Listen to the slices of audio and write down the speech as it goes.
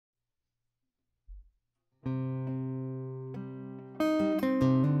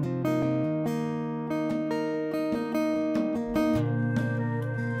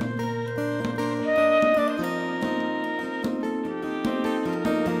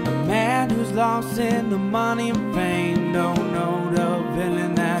lost in the money and fame, don't know the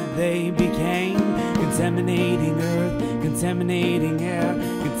villain that they became. Contaminating earth, contaminating air,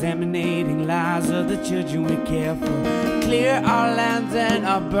 contaminating lives of the children we care for. Clear our lands and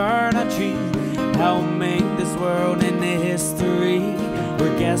burn our trees. Help make this world into history.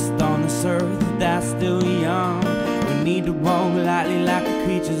 We're guests on this earth that's still young. We need to walk lightly like the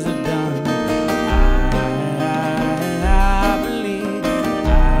creatures have done.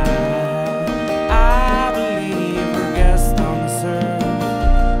 I believe we're guests on this earth.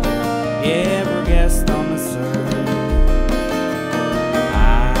 Yeah, we're guests on this earth.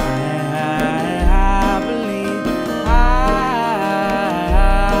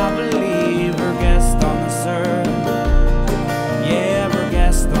 I believe we're guests on this earth. Yeah, we're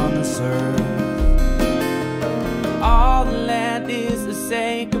guests on this earth. All the land is a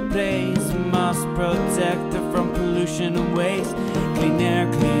sacred place. We must protect it from pollution and waste. Clean air,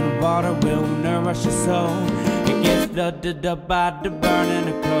 clean water will nourish your soul. It gets flooded up by the burning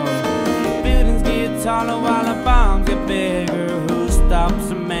of coal. Buildings get taller while the bombs get bigger. Who stops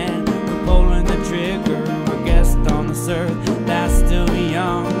a man from pulling the trigger? We're guests on this earth that's still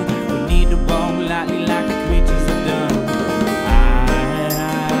young. We need to walk lightly like the creatures have done.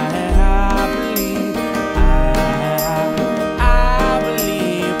 I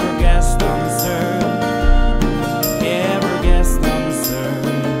believe we're guests on this earth. Yeah, we're guests on this earth.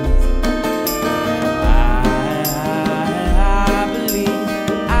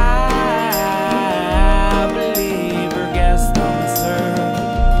 I believe we're guests on this earth.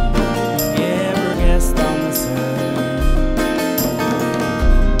 Yeah, we're guests on this earth.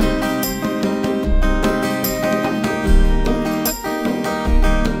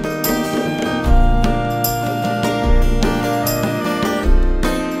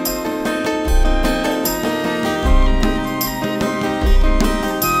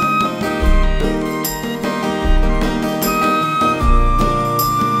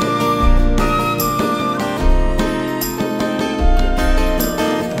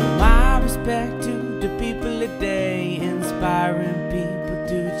 To the people today, inspiring people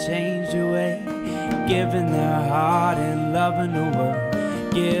to change the way, giving their heart and loving the world,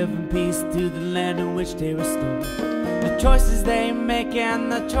 giving peace to the land in which they restore. The choices they make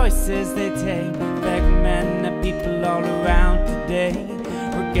and the choices they take affect men and people all around today.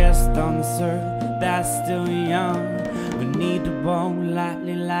 We're guests on this earth that's still young. We need to walk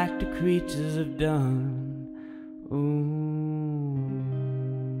lightly like the creatures have done. Ooh.